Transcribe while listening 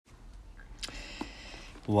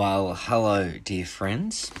Well, hello, dear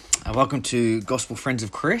friends. Welcome to Gospel Friends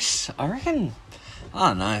of Chris. I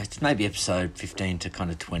don't know, it's maybe episode 15 to kind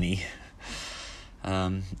of 20.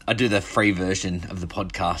 I do the free version of the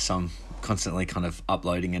podcast, so I'm constantly kind of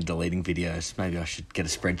uploading and deleting videos. Maybe I should get a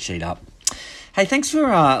spreadsheet up. Hey, thanks for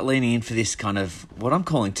leaning in for this kind of, what I'm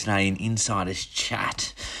calling today, an insider's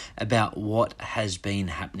chat about what has been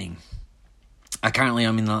happening. Currently,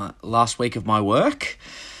 I'm in the last week of my work.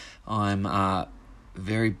 I'm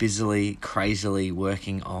very busily, crazily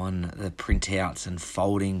working on the printouts and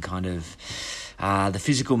folding kind of the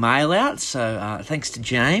physical mail out. So thanks to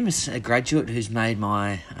James, a graduate who's made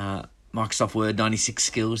my Microsoft Word 96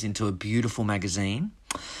 skills into a beautiful magazine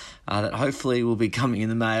that hopefully will be coming in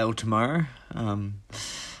the mail tomorrow. I've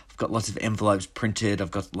got lots of envelopes printed. I've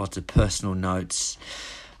got lots of personal notes.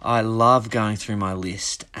 I love going through my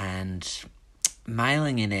list and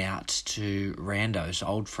mailing it out to randos,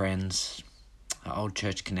 old friends, old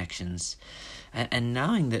church connections, and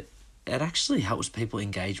knowing that it actually helps people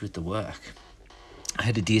engage with the work. I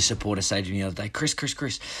had a dear supporter say to me the other day, Chris,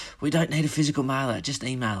 we don't need a physical mailer, just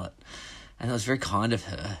email it. And that was very kind of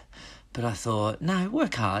her. But I thought, no,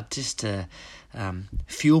 work hard just to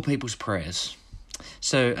fuel people's prayers.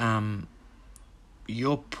 So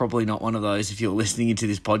you're probably not one of those, if you're listening into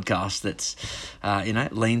this podcast, that's,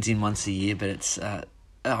 leans in once a year, but it's...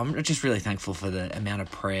 I'm just really thankful for the amount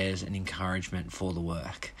of prayers and encouragement for the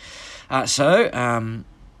work. So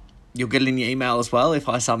you'll get it in your email as well if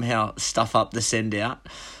I somehow stuff up the send out,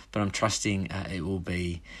 but I'm trusting it will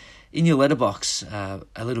be in your letterbox a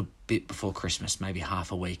little bit before Christmas, maybe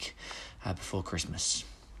half a week before Christmas.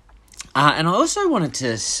 And I also wanted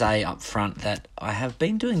to say up front that I have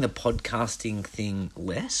been doing the podcasting thing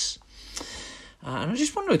less, and I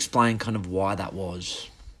just want to explain kind of why that was.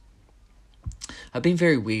 I've been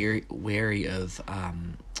very wary of,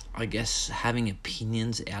 having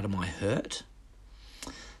opinions out of my hurt.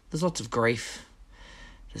 There's lots of grief.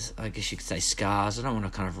 There's, I guess you could say, scars. I don't want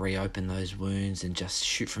to kind of reopen those wounds and just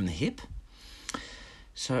shoot from the hip.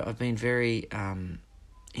 So I've been very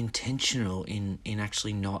intentional in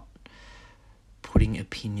actually not putting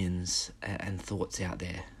opinions and thoughts out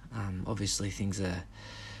there. Obviously, things are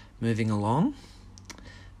moving along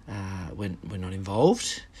when we're not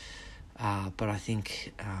involved. But I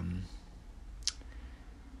think,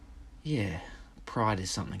 pride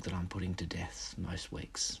is something that I'm putting to death most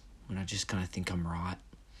weeks when I just kind of think I'm right.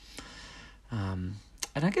 And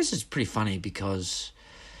I guess it's pretty funny because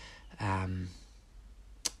some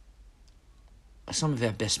of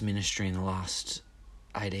our best ministry in the last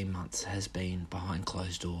 18 months has been behind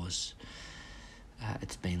closed doors.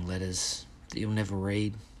 It's been letters that you'll never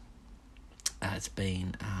read. It's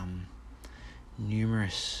been...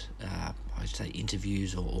 numerous, I'd say,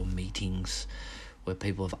 interviews or meetings where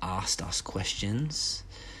people have asked us questions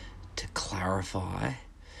to clarify,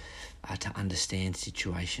 to understand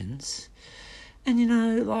situations. And,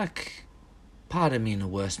 part of me in a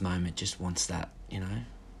worst moment just wants that,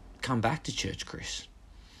 come back to church, Chris.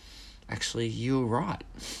 Actually, you were right.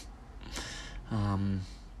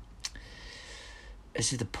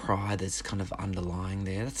 It's the pride that's kind of underlying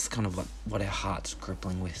there. That's kind of what our heart's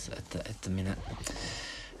grappling with at the minute.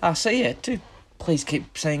 Do please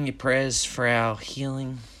keep saying your prayers for our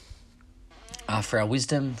healing, for our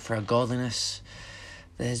wisdom, for our godliness.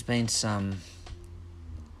 There's been some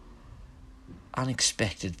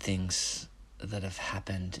unexpected things that have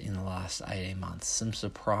happened in the last 18 months, some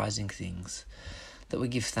surprising things that we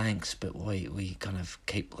give thanks, but we kind of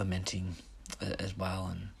keep lamenting as well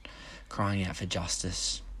and crying out for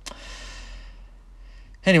justice.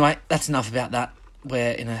 Anyway, that's enough about that.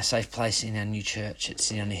 We're in a safe place in our new church at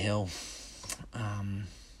Sitting on the Hill.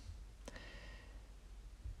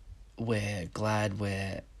 We're glad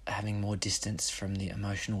we're having more distance from the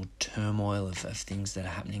emotional turmoil of things that are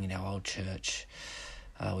happening in our old church.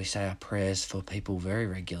 We say our prayers for people very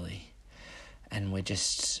regularly, and we're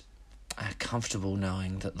just comfortable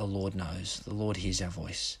knowing that the Lord knows, the Lord hears our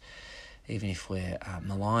voice. Even if we're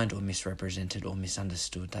maligned or misrepresented or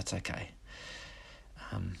misunderstood, that's okay.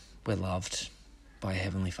 We're loved by a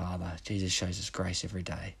Heavenly Father. Jesus shows us grace every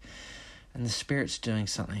day. And the Spirit's doing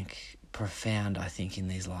something profound, I think, in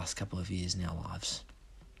these last couple of years in our lives.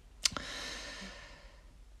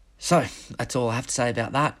 So, that's all I have to say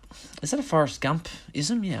about that. Is that a Forrest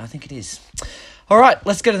Gump-ism? Yeah, I think it is. All right,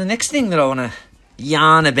 let's go to the next thing that I want to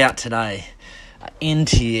yarn about today.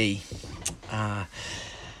 NTE.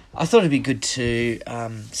 I thought it'd be good to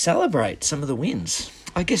celebrate some of the wins.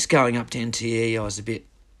 I guess going up to NTE, I was a bit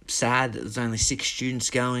sad that there's only 6 students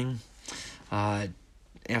going.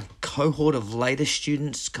 our cohort of later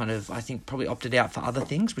students kind of, I think, probably opted out for other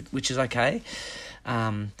things, which is okay.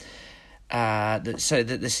 So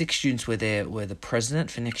the 6 students were there were the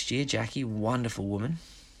president for next year, Jackie, wonderful woman.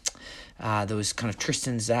 There was kind of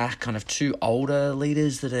Tristan, Zach, kind of 2 older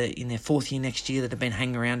leaders that are in their 4th year next year that have been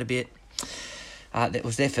hanging around a bit. That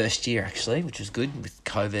was their first year, actually, which was good with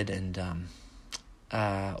COVID and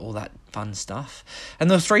all that fun stuff. And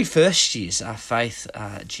there were 3 first years, Faith,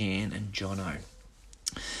 Jan and Jono.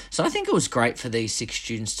 So I think it was great for these 6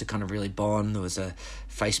 students to kind of really bond. There was a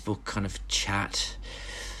Facebook kind of chat.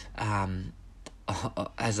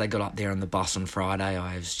 As they got up there on the bus on Friday,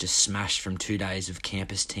 I was just smashed from 2 days of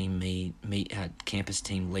campus team campus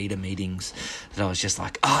team leader meetings that I was just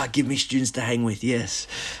like, give me students to hang with, yes.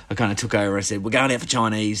 I kind of took over. I said, we're going out for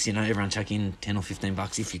Chinese, everyone chuck in $10 or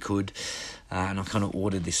 $15 if you could. And I kind of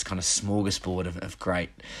ordered this kind of smorgasbord of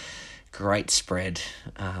great spread.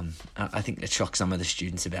 I think it shocked some of the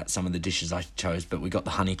students about some of the dishes I chose, but we got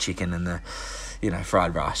the honey chicken and the,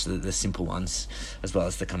 fried rice, the simple ones, as well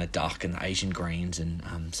as the kind of duck and the Asian greens and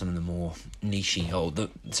some of the more niche-y or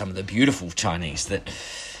some of the beautiful Chinese that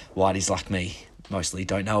whiteys like me mostly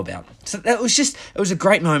don't know about. So it was a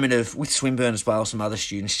great moment with Swinburne as well, some other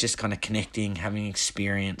students just kind of connecting, having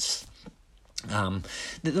experience.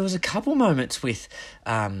 There was a couple moments with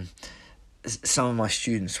some of my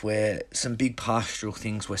students where some big pastoral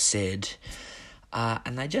things were said,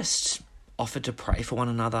 and they just offered to pray for one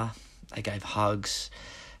another. They gave hugs.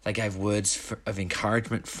 They gave words of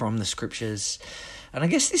encouragement from the scriptures. And I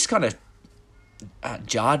guess this kind of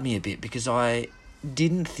jarred me a bit because I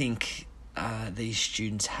didn't think these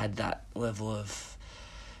students had that level of,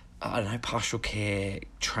 pastoral care,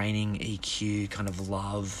 training, EQ, kind of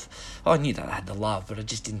love. I knew that they had the love, but I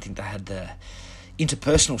just didn't think they had the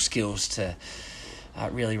interpersonal skills to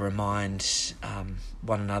really remind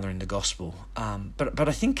one another in the gospel. But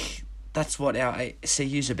I think that's what our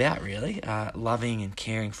CU's about, really, loving and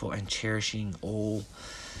caring for and cherishing all.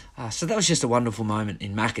 So that was just a wonderful moment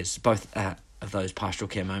in Macca's. Both of those pastoral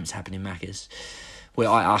care moments happened in Macca's, where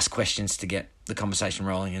I asked questions to get the conversation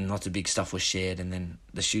rolling and lots of big stuff was shared, and then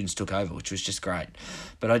the students took over, which was just great.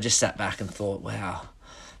 But I just sat back and thought, wow,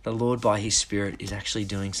 the Lord by his Spirit is actually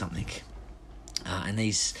doing something. And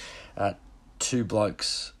these 2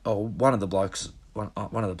 blokes, or one of the blokes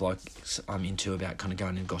I'm into about kind of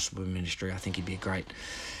going into gospel ministry. I think he'd be a great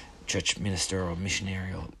church minister or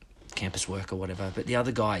missionary or campus worker or whatever. But the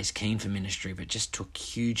other guy is keen for ministry, but just took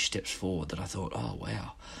huge steps forward that I thought, oh,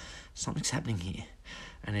 wow, something's happening here.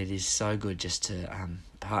 And it is so good just to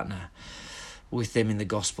partner with them in the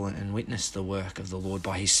gospel and witness the work of the Lord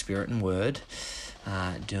by his Spirit and word,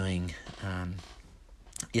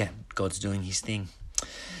 God's doing his thing.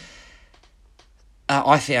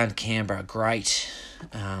 I found Canberra great.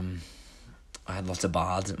 I had lots of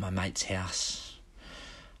baths at my mate's house.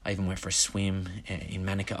 I even went for a swim in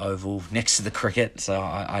Manuka Oval next to the cricket. So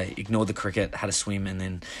I ignored the cricket, had a swim, and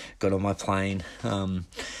then got on my plane.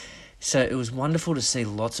 So it was wonderful to see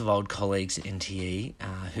lots of old colleagues at NTE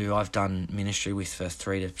who I've done ministry with for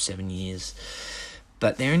 3 to 7 years.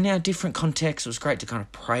 But they're in now different contexts. It was great to kind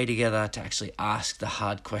of pray together, to actually ask the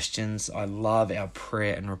hard questions. I love our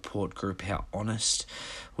prayer and report group, how honest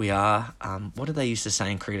we are. What do they used to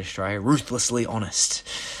say in Cricket Australia? Ruthlessly honest,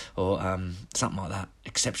 or something like that.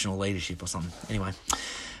 Exceptional leadership or something. Anyway,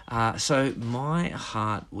 so my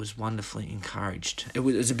heart was wonderfully encouraged. It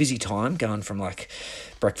was a busy time, going from like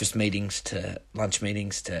breakfast meetings to lunch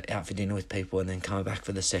meetings to out for dinner with people and then coming back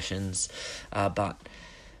for the sessions.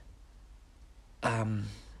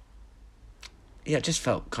 It just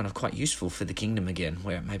felt kind of quite useful for the kingdom again,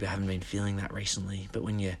 where maybe I haven't been feeling that recently. But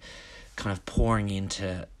when you're kind of pouring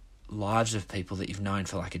into lives of people that you've known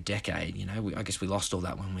for like a decade, I guess we lost all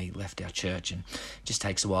that when we left our church, and it just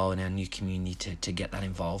takes a while in our new community to get that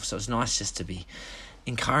involved. So it's nice just to be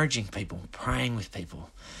encouraging people, praying with people,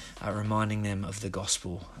 reminding them of the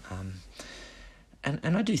gospel.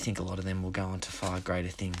 And I do think a lot of them will go on to far greater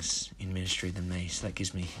things in ministry than me, so that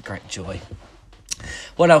gives me great joy.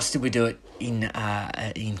 What else did we do in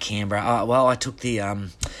Canberra? Well, I took the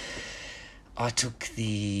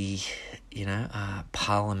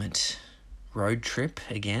Parliament road trip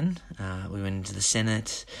again. We went into the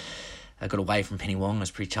Senate. I got away from Penny Wong. I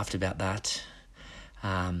was pretty chuffed about that.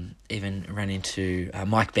 Even ran into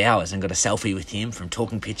Mike Bowers and got a selfie with him from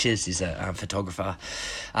Talking Pictures. He's a photographer.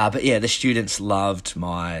 But yeah, the students loved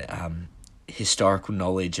my historical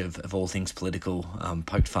knowledge of all things political,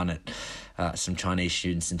 poked fun at some Chinese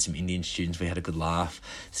students and some Indian students. We had a good laugh.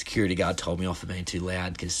 Security guard told me off for being too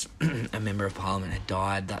loud because a member of parliament had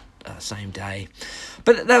died that same day.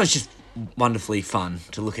 But that was just wonderfully fun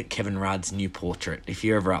to look at Kevin Rudd's new portrait. If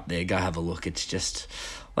you're ever up there, go have a look. It's just,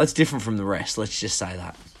 well, it's different from the rest. Let's just say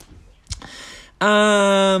that.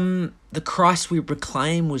 The Christ we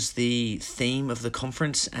proclaim was the theme of the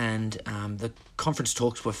conference, and the conference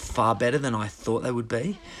talks were far better than I thought they would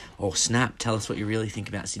be. Or snap, tell us what you really think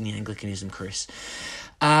about Sydney Anglicanism, Chris.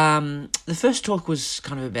 The first talk was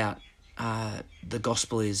kind of about the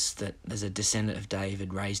gospel is that there's a descendant of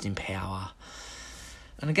David raised in power.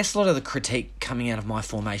 And I guess a lot of the critique coming out of my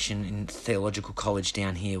formation in theological college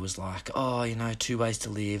down here was like, oh, you know, 2 ways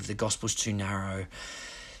to live, the gospel's too narrow.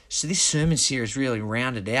 So this sermon series really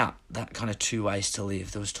rounded out that kind of 2 ways to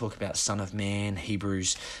live. There was talk about Son of Man,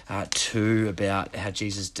 Hebrews 2, about how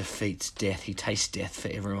Jesus defeats death. He tastes death for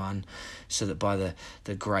everyone so that by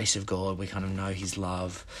the grace of God we kind of know his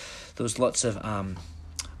love. There was lots of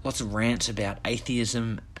rants about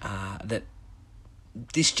atheism that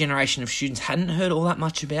this generation of students hadn't heard all that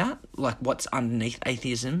much about, like what's underneath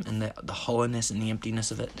atheism and the hollowness and the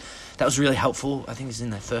emptiness of it. That was really helpful. I think it was in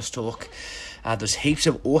their first talk. There's heaps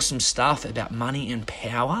of awesome stuff about money and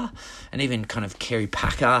power, and even kind of Kerry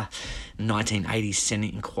Packer, 1980s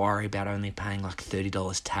Senate inquiry about only paying like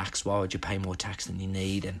 $30 tax. Why would you pay more tax than you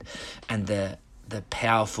need? And the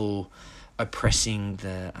powerful oppressing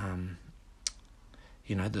the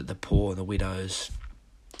poor, the widows.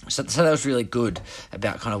 So that was really good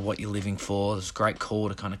about kind of what you're living for. There's a great call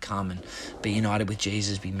to kind of come and be united with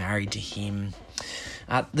Jesus, be married to him.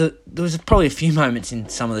 There was probably a few moments in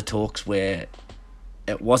some of the talks where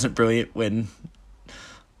it wasn't brilliant when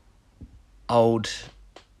our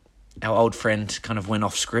old friend kind of went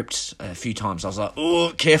off script a few times. I was like,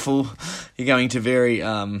 oh, careful. You're going to very,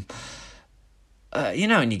 when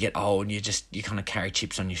you get old, you kind of carry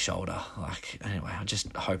chips on your shoulder. Like, anyway, I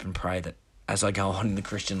just hope and pray that as I go on in the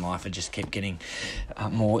Christian life, I just keep getting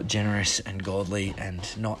more generous and godly and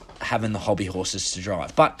not having the hobby horses to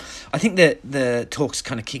drive. But I think that the talks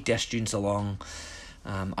kind of kicked our students along.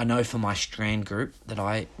 I know for my strand group that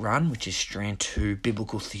I run, which is Strand 2,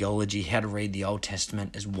 Biblical Theology, how to read the Old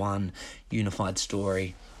Testament as one unified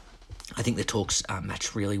story. I think the talks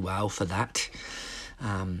match really well for that.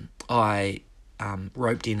 I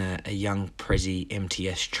roped in a young Prezi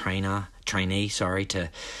MTS trainee,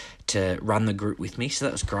 to run the group with me, so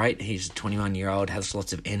that was great. He's a 21-year-old, has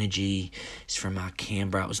lots of energy. He's from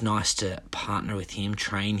Canberra. It was nice to partner with him,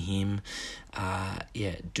 train him,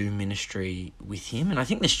 do ministry with him. And I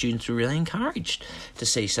think the students were really encouraged to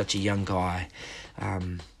see such a young guy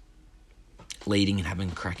leading and having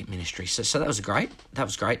a crack at ministry. So that was great. That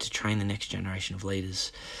was great to train the next generation of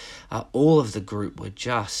leaders. All of the group were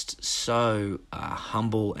just so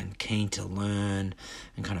humble and keen to learn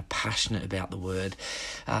and kind of passionate about the word.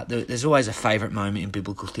 There's always a favourite moment in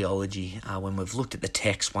biblical theology when we've looked at the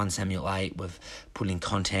text, 1 Samuel 8, we've put in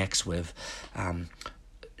context, we've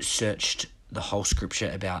searched the whole scripture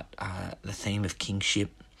about the theme of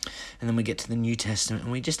kingship, and then we get to the New Testament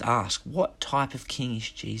and we just ask, what type of king is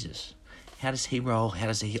Jesus? How does he roll? How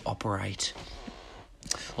does he operate?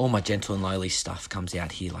 All my gentle and lowly stuff comes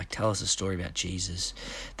out here. Like, tell us a story about Jesus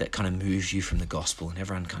that kind of moves you from the gospel, and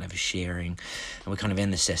everyone kind of is sharing. And we kind of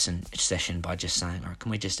end the session by just saying, all right, can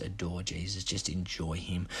we just adore Jesus, just enjoy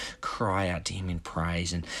him, cry out to him in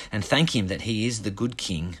praise, and thank him that he is the good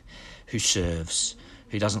king who serves,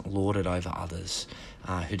 who doesn't lord it over others,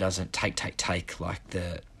 who doesn't take like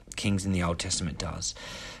the kings in the Old Testament does,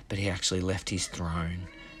 but he actually left his throne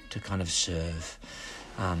to kind of serve.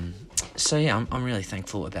 I'm really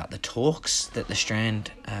thankful about the talks that the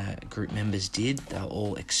Strand group members did. They were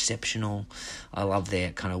all exceptional. I love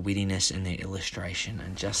their kind of wittiness and their illustration,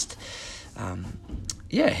 and just how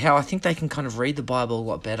I think they can kind of read the Bible a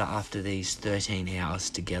lot better after these 13 hours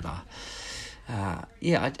together. And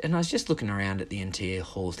I was just looking around at the NTE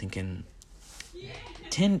hall thinking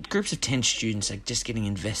 10 groups of 10 students are just getting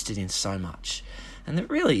invested in so much. And there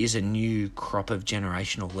really is a new crop of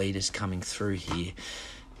generational leaders coming through here.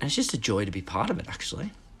 And it's just a joy to be part of it,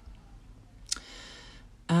 actually.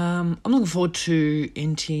 I'm looking forward to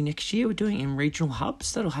NTE next year. We're doing it in regional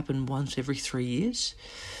hubs. That'll happen once every 3 years.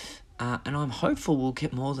 And I'm hopeful we'll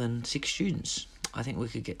get more than 6 students. I think we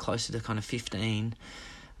could get closer to kind of 15.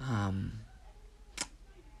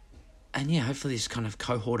 Hopefully this kind of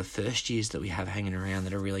cohort of first years that we have hanging around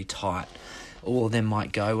that are really tight, all of them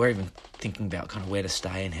might go. We're even thinking about kind of where to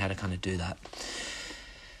stay and how to kind of do that.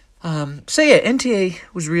 NTE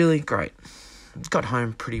was really great. got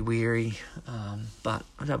home pretty weary, but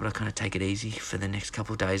I was able to kind of take it easy for the next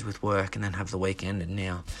couple of days with work and then have the weekend, and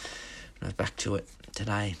now back to it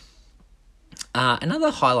today.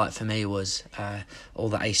 Another highlight for me was all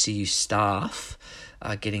the ACU staff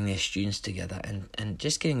getting their students together and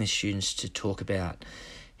just getting the students to talk about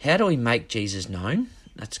how do we make Jesus known.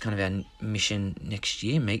 That's kind of our mission next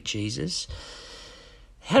year, meet Jesus.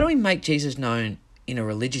 How do we make Jesus known in a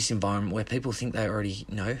religious environment where people think they already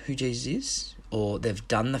know who Jesus is, or they've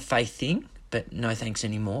done the faith thing, but no thanks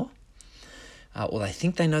anymore, or they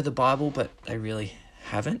think they know the Bible, but they really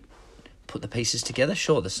haven't put the pieces together?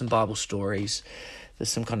 Sure, there's some Bible stories, there's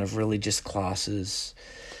some kind of religious classes,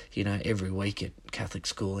 every week at Catholic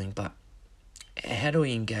schooling, but how do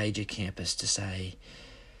we engage a campus to say,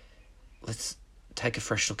 let's take a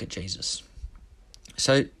fresh look at Jesus?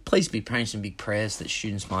 So please be praying some big prayers that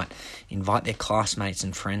students might invite their classmates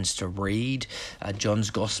and friends to read John's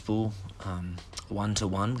Gospel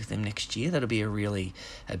one-to-one with them next year. That'll be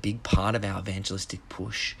a big part of our evangelistic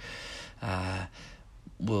push.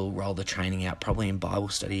 We'll roll the training out probably in Bible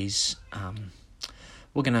studies.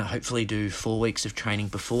 We're going to hopefully do 4 weeks of training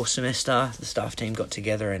before semester. The staff team got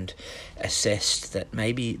together and assessed that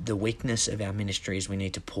maybe the weakness of our ministry is we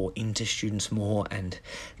need to pour into students more, and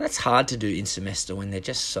that's hard to do in semester when they're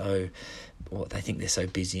just they think they're so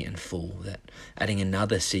busy and full that adding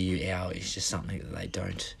another CU hour is just something that they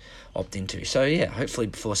don't opt into. So hopefully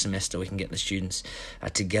before semester we can get the students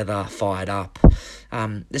together, fired up.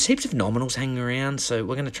 There's heaps of nominals hanging around, so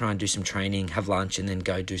we're going to try and do some training, have lunch, and then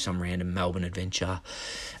go do some random Melbourne adventure.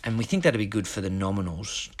 And we think that'll be good for the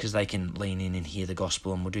nominals because they can lean in and hear the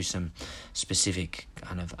gospel, and we'll do some specific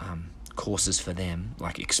kind of courses for them,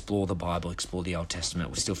 like explore the Bible, explore the Old Testament.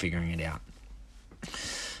 We're still figuring it out.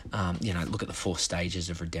 Look at the 4 stages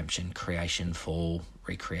of redemption: creation, fall,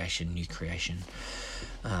 recreation, new creation.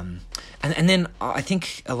 And then I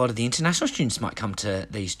think a lot of the international students might come to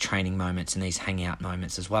these training moments and these hangout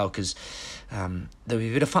moments as well, because there'll be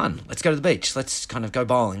a bit of fun. Let's go to the beach. Let's kind of go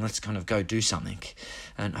bowling. Let's kind of go do something.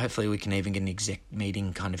 And hopefully we can even get an exec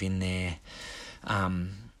meeting kind of in there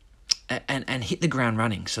and hit the ground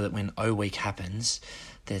running so that when O Week happens,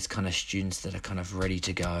 there's kind of students that are kind of ready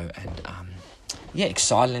to go and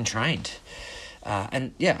excited and trained.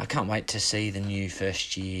 I can't wait to see the new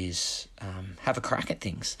first years have a crack at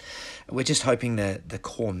things. We're just hoping that the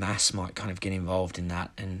core mass might kind of get involved in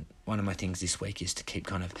that. And one of my things this week is to keep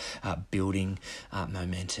kind of building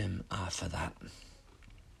momentum for that.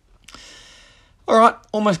 All right,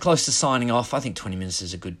 almost close to signing off. I think 20 minutes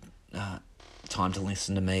is a good time to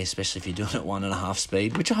listen to me, especially if you're doing it 1.5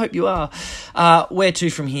 speed, which I hope you are. Where to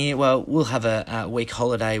from here? Well, we'll have a week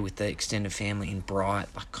holiday with the extended family in Bright,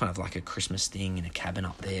 kind of like a Christmas thing in a cabin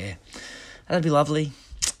up there. That'd be lovely.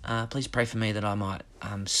 Please pray for me that I might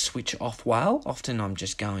switch off well. Often I'm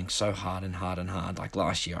just going so hard and hard and hard. Like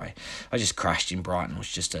last year, I just crashed in Brighton. It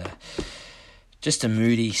was just a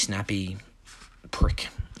moody, snappy prick,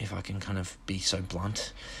 if I can kind of be so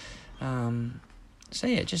blunt.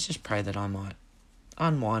 Just pray that I might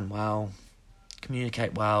unwind well,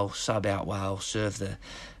 communicate well, sub out well, serve the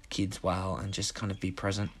kids well, and just kind of be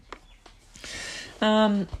present.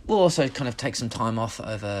 We'll also kind of take some time off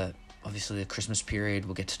over, obviously, the Christmas period.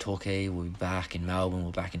 We'll get to Torquay. We'll be back in Melbourne.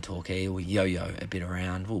 We're back in Torquay. We'll yo-yo a bit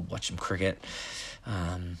around. We'll watch some cricket.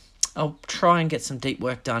 I'll try and get some deep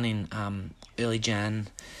work done in early Jan.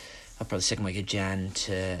 Probably second week of Jan,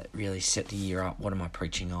 to really set the year up. What am I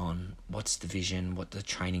preaching on? What's the vision? What the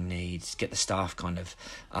training needs? Get the staff kind of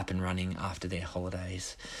up and running after their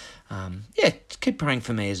holidays. Keep praying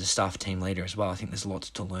for me as a staff team leader as well. I think there's lots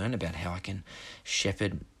to learn about how I can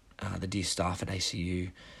shepherd the dear staff at ACU,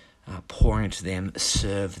 pour into them,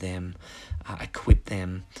 serve them, equip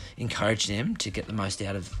them, encourage them to get the most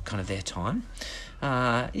out of kind of their time. So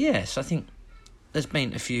I think there's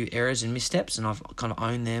been a few errors and missteps, and I've kind of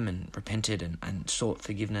owned them and repented and sought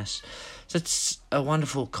forgiveness. So it's a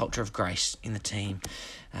wonderful culture of grace in the team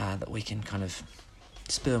that we can kind of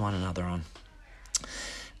spur one another on.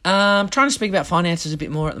 I'm trying to speak about finances a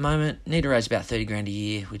bit more at the moment. Need to raise about 30 grand a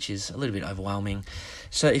year, which is a little bit overwhelming.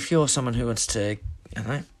 So if you're someone who wants to,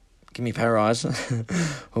 give me a pay rise,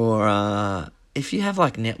 or if you have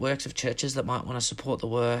like networks of churches that might want to support the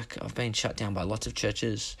work, I've been shut down by lots of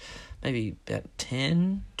churches. Maybe about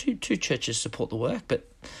 2 churches support the work,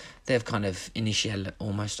 but they've kind of initiated it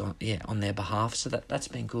almost on their behalf, so that's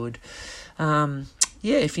been good.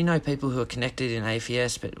 If you know people who are connected in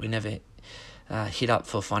AFES, but we never hit up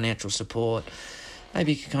for financial support,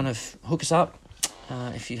 maybe you can kind of hook us up.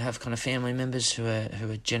 If you have kind of family members who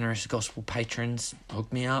are generous gospel patrons,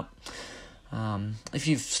 hook me up. If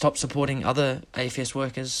you've stopped supporting other AFS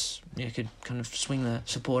workers, you could kind of swing the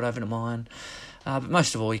support over to mine. But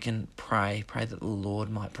most of all, you can pray that the Lord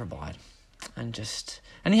might provide, and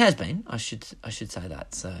He has been. I should say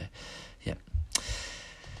that. So, yeah,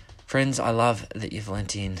 friends, I love that you've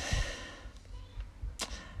lent in.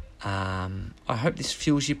 I hope this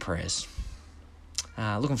fuels your prayers.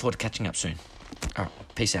 Looking forward to catching up soon. All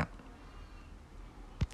right, peace out.